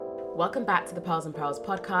Welcome back to the Pearls and Pearls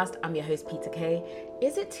podcast. I'm your host, Peter Kay.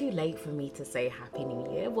 Is it too late for me to say Happy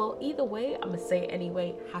New Year? Well, either way, I'm going to say it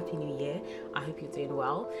anyway. Happy New Year. I hope you're doing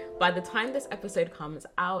well. By the time this episode comes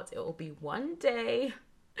out, it will be one day,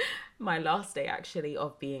 my last day actually,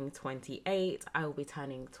 of being 28. I will be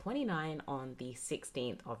turning 29 on the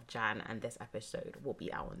 16th of Jan, and this episode will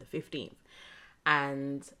be out on the 15th.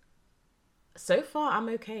 And so far, I'm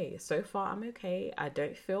okay. I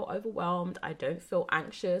don't feel overwhelmed. I don't feel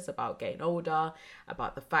anxious about getting older,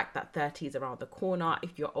 about the fact that 30 is around the corner.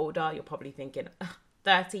 If you're older, you're probably thinking,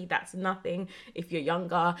 30, that's nothing. If you're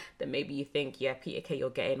younger, then maybe you think, yeah, Peter K, you're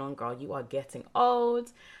getting on, girl. You are getting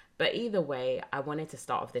old. But either way, I wanted to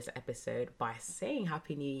start off this episode by saying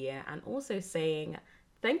Happy New Year and also saying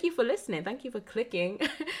thank you for listening. Thank you for clicking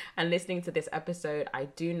and listening to this episode. I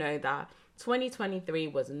do know that 2023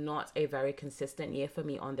 was not a very consistent year for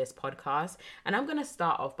me on this podcast. And I'm going to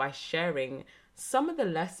start off by sharing some of the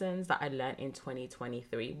lessons that I learned in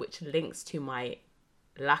 2023, which links to my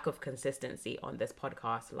lack of consistency on this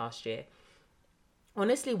podcast last year.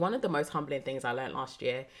 Honestly, one of the most humbling things I learned last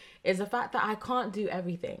year is the fact that I can't do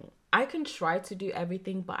everything. I can try to do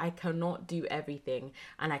everything, but I cannot do everything,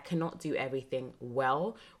 and I cannot do everything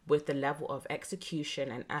well with the level of execution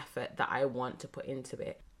and effort that I want to put into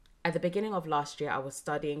it. At the beginning of last year, I was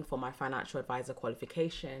studying for my financial advisor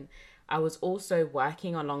qualification. I was also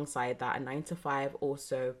working alongside that, a 9-to-5,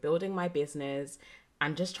 also building my business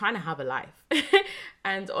and just trying to have a life.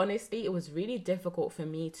 And honestly, it was really difficult for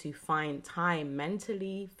me to find time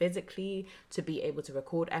mentally, physically, to be able to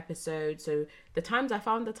record episodes. So the times I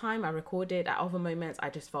found the time, I recorded. At other moments,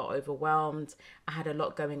 I just felt overwhelmed. I had a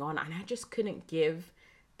lot going on and I just couldn't give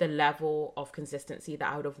the level of consistency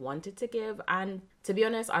that I would have wanted to give. And to be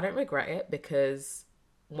honest, I don't regret it, because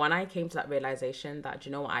when I came to that realization that,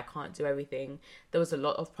 you know what, I can't do everything, there was a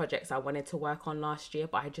lot of projects I wanted to work on last year,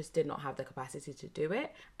 but I just did not have the capacity to do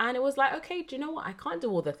it. And it was like, okay, do you know what? I can't do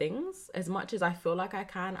all the things as much as I feel like I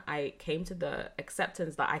can. I came to the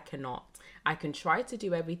acceptance that I cannot. I can try to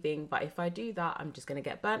do everything, but if I do that, I'm just going to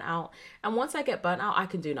get burnt out. And once I get burnt out, I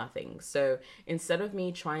can do nothing. So instead of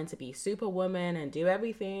me trying to be superwoman and do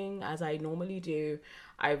everything as I normally do,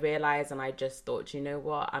 I realized and I just thought, you know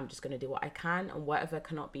what, I'm just going to do what I can, and whatever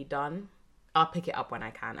cannot be done, I'll pick it up when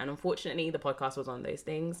I can. And unfortunately, the podcast was on those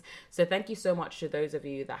things. So thank you so much to those of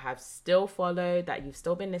you that have still followed, that you've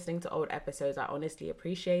still been listening to old episodes. I honestly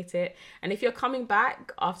appreciate it. And if you're coming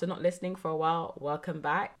back after not listening for a while, welcome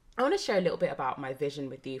back. I want to share a little bit about my vision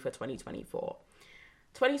with you for 2024.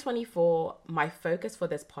 2024, my focus for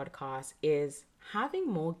this podcast is having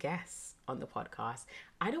more guests on the podcast.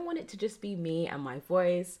 I don't want it to just be me and my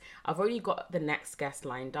voice. I've already got the next guest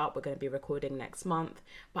lined up. We're going to be recording next month.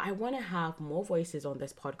 But I want to have more voices on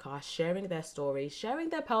this podcast, sharing their stories, sharing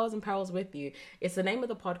their pearls and perils with you. It's the name of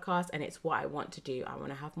the podcast and it's what I want to do. I want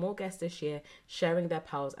to have more guests this year, sharing their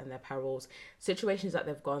pearls and their perils, situations that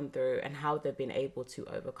they've gone through and how they've been able to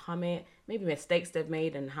overcome it, maybe mistakes they've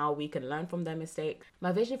made and how we can learn from their mistakes.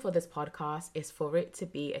 My vision for this podcast is for it to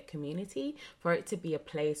be a community, for it to be a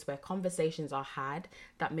place where conversations are had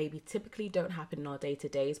that maybe typically don't happen in our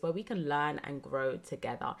day-to-days, where we can learn and grow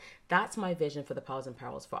together. That's my vision for the Pearls and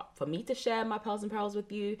Perils, for me to share my Pearls and Perils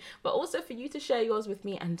with you, but also for you to share yours with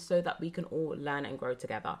me, and so that we can all learn and grow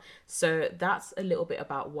together. So that's a little bit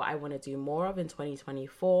about what I want to do more of in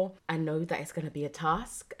 2024. I know that it's going to be a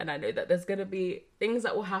task, and I know that there's going to be things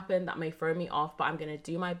that will happen that may throw me off, but I'm going to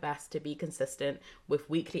do my best to be consistent with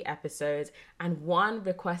weekly episodes. And one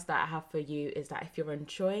request that I have for you is that if you're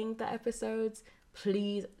enjoying the episodes,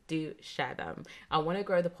 please do share them. I want to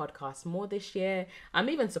grow the podcast more this year. I'm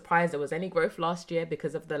even surprised there was any growth last year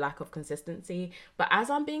because of the lack of consistency. But as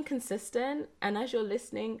I'm being consistent and as you're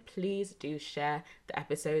listening, please do share the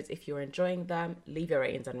episodes. If you're enjoying them, leave your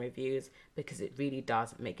ratings and reviews, because it really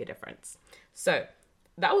does make a difference. So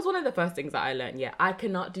that was one of the first things that I learned. Yeah, I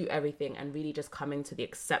cannot do everything, and really just coming to the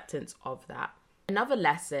acceptance of that. Another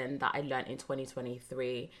lesson that I learned in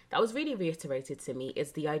 2023 that was really reiterated to me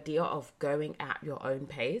is the idea of going at your own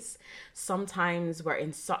pace. Sometimes we're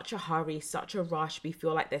in such a hurry, such a rush. We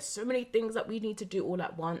feel like there's so many things that we need to do all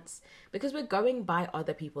at once because we're going by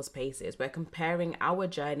other people's paces. We're comparing our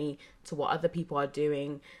journey to what other people are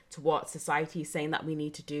doing, to what society is saying that we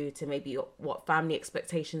need to do, to maybe what family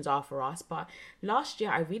expectations are for us. But last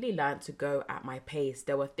year, I really learned to go at my pace.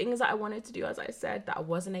 There were things that I wanted to do, as I said, that I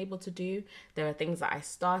wasn't able to do. There are things that I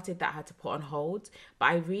started that I had to put on hold, but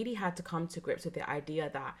I really had to come to grips with the idea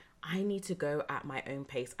that I need to go at my own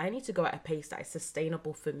pace. I need to go at a pace that is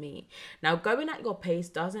sustainable for me. Now, going at your pace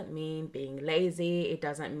doesn't mean being lazy. It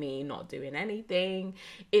doesn't mean not doing anything.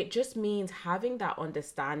 It just means having that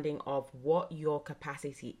understanding of what your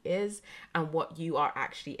capacity is and what you are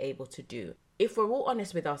actually able to do. If we're all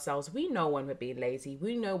honest with ourselves, we know when we're being lazy.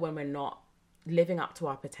 We know when we're not living up to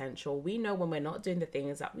our potential. We know when we're not doing the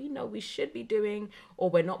things that we know we should be doing,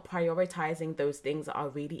 or we're not prioritizing those things that are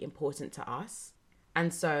really important to us.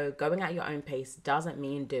 And so going at your own pace doesn't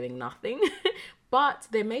mean doing nothing, but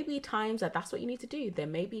there may be times that that's what you need to do. There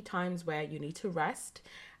may be times where you need to rest,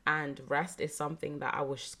 and rest is something that I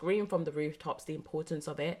will scream from the rooftops, the importance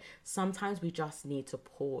of it. Sometimes we just need to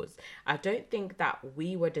pause. I don't think that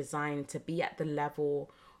we were designed to be at the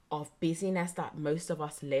level of busyness that most of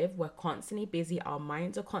us live. We're constantly busy. Our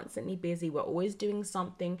minds are constantly busy. We're always doing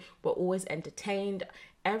something. We're always entertained.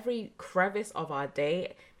 Every crevice of our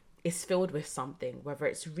day is filled with something, whether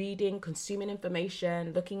it's reading, consuming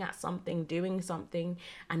information, looking at something, doing something.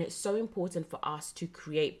 And it's so important for us to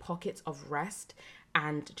create pockets of rest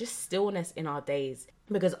and just stillness in our days,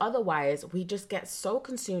 because otherwise we just get so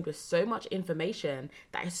consumed with so much information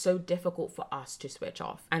that it's so difficult for us to switch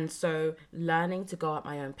off. And so learning to go at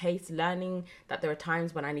my own pace, learning that there are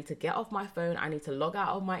times when I need to get off my phone, I need to log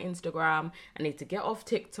out of my Instagram, I need to get off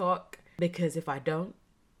TikTok, because if I don't,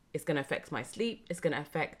 it's going to affect my sleep. It's going to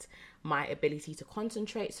affect my ability to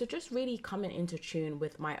concentrate. So just really coming into tune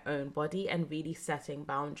with my own body and really setting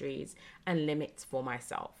boundaries and limits for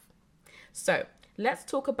myself. So let's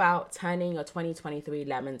talk about turning your 2023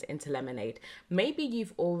 lemons into lemonade. Maybe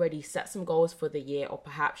you've already set some goals for the year, or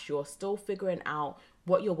perhaps you're still figuring out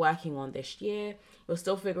what you're working on this year. You're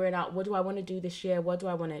still figuring out, what do I want to do this year? What do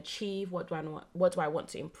I want to achieve? What do I want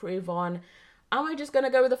to improve on? Am I just going to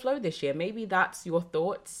go with the flow this year? Maybe that's your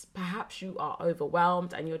thoughts. Perhaps you are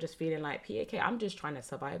overwhelmed and you're just feeling like, PK, I'm just trying to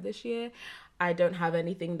survive this year. I don't have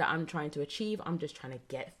anything that I'm trying to achieve. I'm just trying to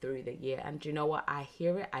get through the year. And you know what? I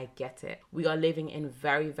hear it. I get it. We are living in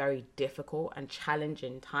very, very difficult and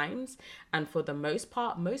challenging times. And for the most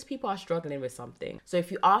part, most people are struggling with something. So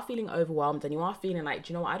if you are feeling overwhelmed and you are feeling like,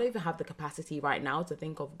 do you know what? I don't even have the capacity right now to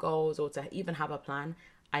think of goals or to even have a plan.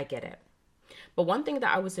 I get it. But one thing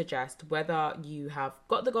that I would suggest, whether you have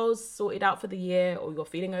got the goals sorted out for the year or you're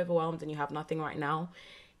feeling overwhelmed and you have nothing right now,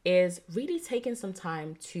 is really taking some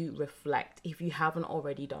time to reflect if you haven't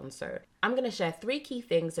already done so. I'm going to share 3 key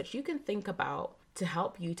things that you can think about to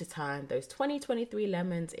help you to turn those 2023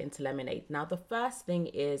 lemons into lemonade. Now, the first thing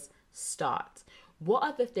is start. What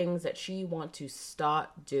are the things that you want to start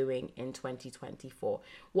doing in 2024?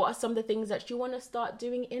 What are some of the things that you want to start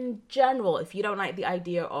doing in general? If you don't like the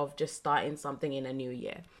idea of just starting something in a new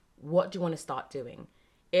year, what do you want to start doing?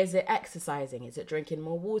 Is it exercising? Is it drinking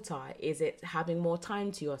more water? Is it having more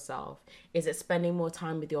time to yourself? Is it spending more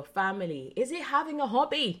time with your family? Is it having a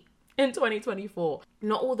hobby in 2024?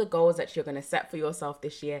 Not all the goals that you're going to set for yourself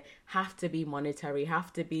this year have to be monetary,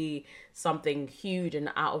 have to be something huge and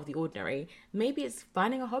out of the ordinary. Maybe it's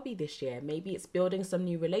finding a hobby this year. Maybe it's building some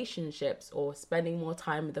new relationships or spending more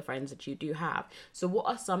time with the friends that you do have. So what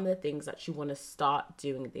are some of the things that you want to start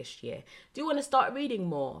doing this year? Do you want to start reading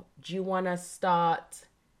more? Do you want to start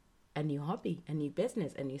a new hobby, a new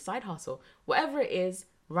business, a new side hustle? Whatever it is,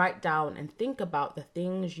 write down and think about the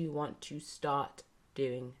things you want to start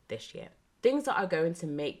doing this year. Things that are going to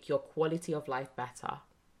make your quality of life better.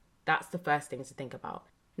 That's the first thing to think about.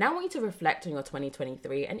 Now I want you to reflect on your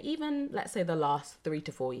 2023 and even, let's say, the last 3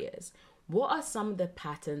 to 4 years. What are some of the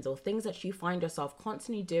patterns or things that you find yourself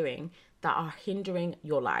constantly doing that are hindering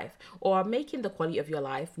your life or are making the quality of your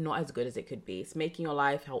life not as good as it could be? It's making your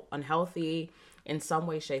life unhealthy in some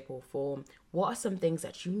way, shape, or form. What are some things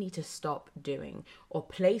that you need to stop doing, or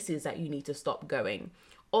places that you need to stop going,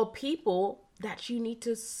 or people that you need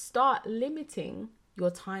to start limiting your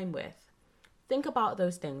time with? Think about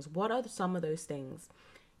those things. What are some of those things?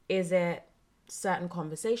 Is it certain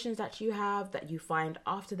conversations that you have that you find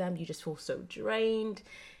after them you just feel so drained?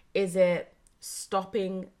 Is it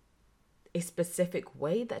stopping a specific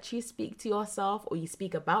way that you speak to yourself or you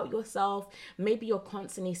speak about yourself? Maybe you're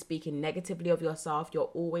constantly speaking negatively of yourself. You're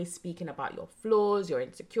always speaking about your flaws, your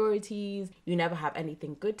insecurities. You never have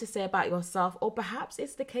anything good to say about yourself. Or perhaps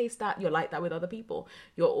it's the case that you're like that with other people.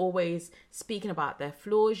 You're always speaking about their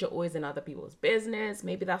flaws. You're always in other people's business.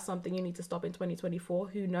 Maybe that's something you need to stop in 2024.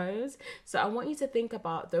 Who knows? So I want you to think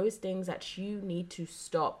about those things that you need to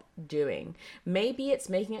stop doing. Maybe it's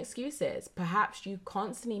making excuses. Perhaps you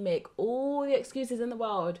constantly make all the excuses in the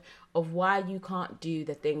world of why you can't do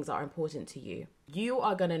the things that are important to you. You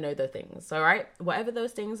are going to know the things, all right? Whatever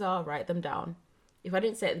those things are, write them down. If I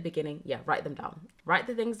didn't say it at the beginning, yeah, write them down. Write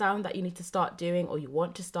the things down that you need to start doing or you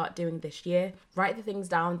want to start doing this year. Write the things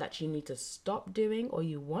down that you need to stop doing or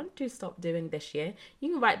you want to stop doing this year.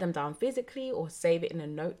 You can write them down physically or save it in a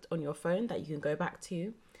note on your phone that you can go back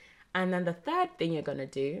to. And then the third thing you're going to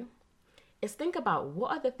do is think about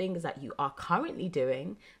what are the things that you are currently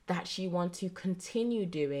doing that you want to continue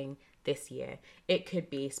doing this year. It could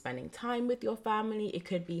be spending time with your family. It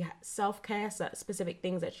could be self-care, specific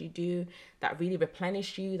things that you do that really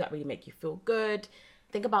replenish you, that really make you feel good.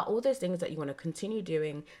 Think about all those things that you want to continue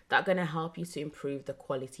doing that are going to help you to improve the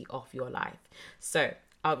quality of your life. So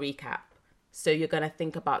I'll recap. So you're going to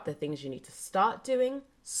think about the things you need to start doing,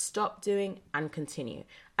 stop doing, and continue.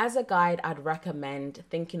 As a guide, I'd recommend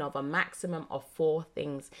thinking of a maximum of 4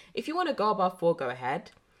 things. If you want to go above 4, go ahead.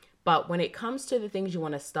 But when it comes to the things you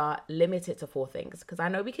want to start, limit it to 4 things. Because I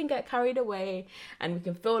know we can get carried away and we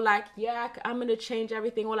can feel like, yeah, I'm going to change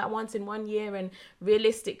everything all at once in 1 year. And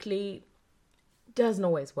realistically, doesn't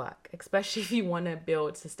always work, especially if you want to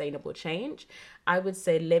build sustainable change. I would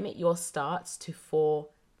say limit your starts to 4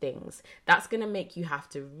 things. That's going to make you have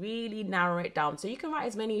to really narrow it down. So you can write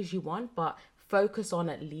as many as you want, but focus on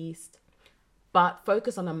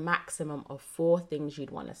a maximum of 4 things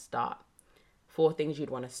you'd want to start. 4 things you'd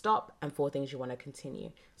want to stop and 4 things you want to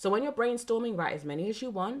continue. So when you're brainstorming, write as many as you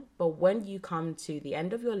want, but when you come to the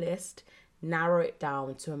end of your list, narrow it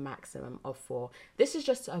down to a maximum of 4. This is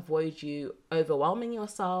just to avoid you overwhelming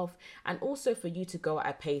yourself and also for you to go at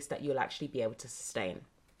a pace that you'll actually be able to sustain.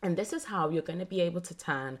 And this is how you're going to be able to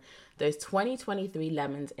turn those 2023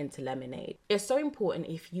 lemons into lemonade. It's so important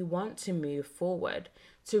if you want to move forward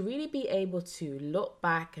to really be able to look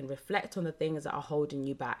back and reflect on the things that are holding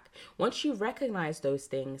you back. Once you recognize those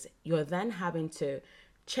things, you're then having to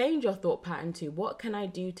change your thought pattern to what can I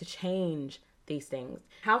do to change these things?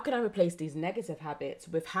 How can I replace these negative habits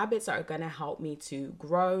with habits that are going to help me to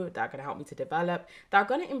grow, that are going to help me to develop, that are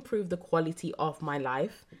going to improve the quality of my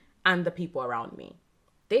life and the people around me?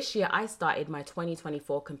 This year, I started my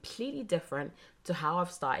 2024 completely different to how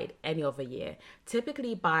I've started any other year.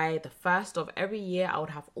 Typically, by the first of every year, I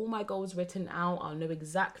would have all my goals written out. I'll know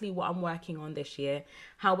exactly what I'm working on this year.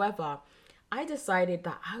 However, I decided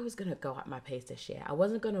that I was going to go at my pace this year. I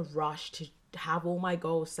wasn't going to rush to have all my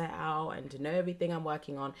goals set out and to know everything I'm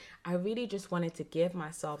working on. I really just wanted to give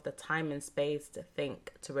myself the time and space to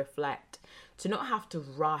think, to reflect, to not have to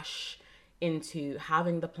rush into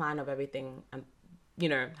having the plan of everything and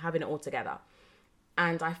having it all together.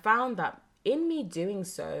 And I found that in me doing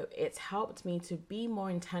so, it's helped me to be more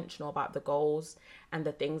intentional about the goals and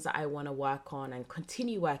the things that I want to work on and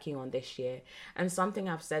continue working on this year. And something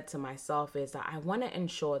I've said to myself is that I want to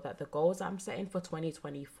ensure that the goals I'm setting for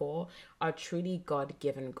 2024 are truly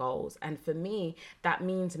God-given goals. And for me, that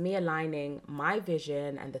means me aligning my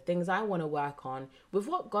vision and the things I want to work on with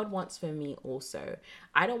what God wants for me also.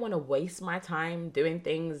 I don't want to waste my time doing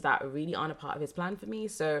things that really aren't a part of his plan for me.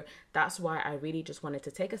 So that's why I really just wanted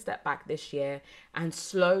to take a step back this year and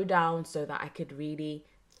slow down so that I could really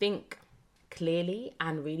think clearly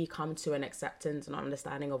and really come to an acceptance and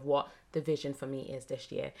understanding of what the vision for me is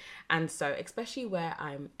this year. And so especially where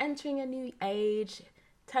I'm entering a new age,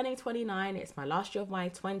 turning 29, it's my last year of my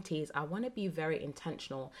 20s, I want to be very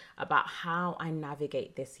intentional about how I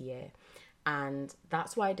navigate this year. And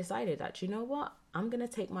that's why I decided that, you know what, I'm going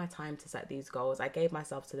to take my time to set these goals. I gave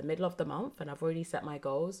myself to the middle of the month and I've already set my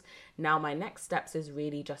goals. Now my next steps is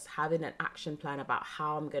really just having an action plan about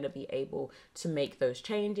how I'm going to be able to make those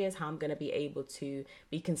changes, how I'm going to be able to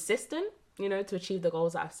be consistent, to achieve the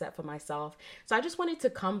goals that I've set for myself. So I just wanted to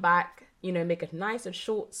come back, make a nice and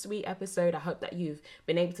short, sweet episode. I hope that you've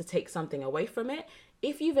been able to take something away from it.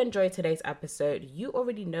 If you've enjoyed today's episode, you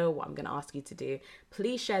already know what I'm going to ask you to do.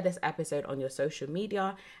 Please share this episode on your social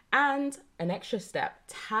media. And an extra step,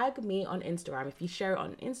 tag me on Instagram. If you share it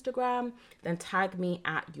on Instagram, then tag me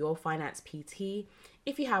at Your Finance PT.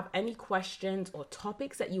 If you have any questions or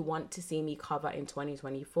topics that you want to see me cover in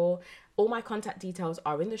 2024, all my contact details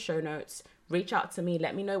are in the show notes. Reach out to me.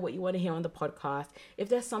 Let me know what you want to hear on the podcast. If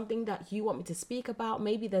there's something that you want me to speak about,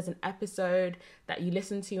 maybe there's an episode that you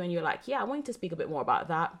listen to and you're like, yeah, I want to speak a bit more about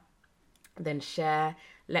that, then share.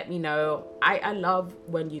 Let me know. I love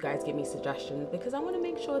when you guys give me suggestions because I want to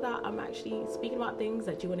make sure that I'm actually speaking about things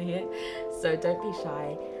that you want to hear. So don't be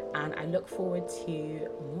shy. And I look forward to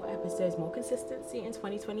more episodes, more consistency in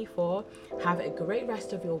 2024. Have a great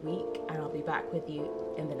rest of your week and I'll be back with you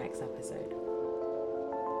in the next episode.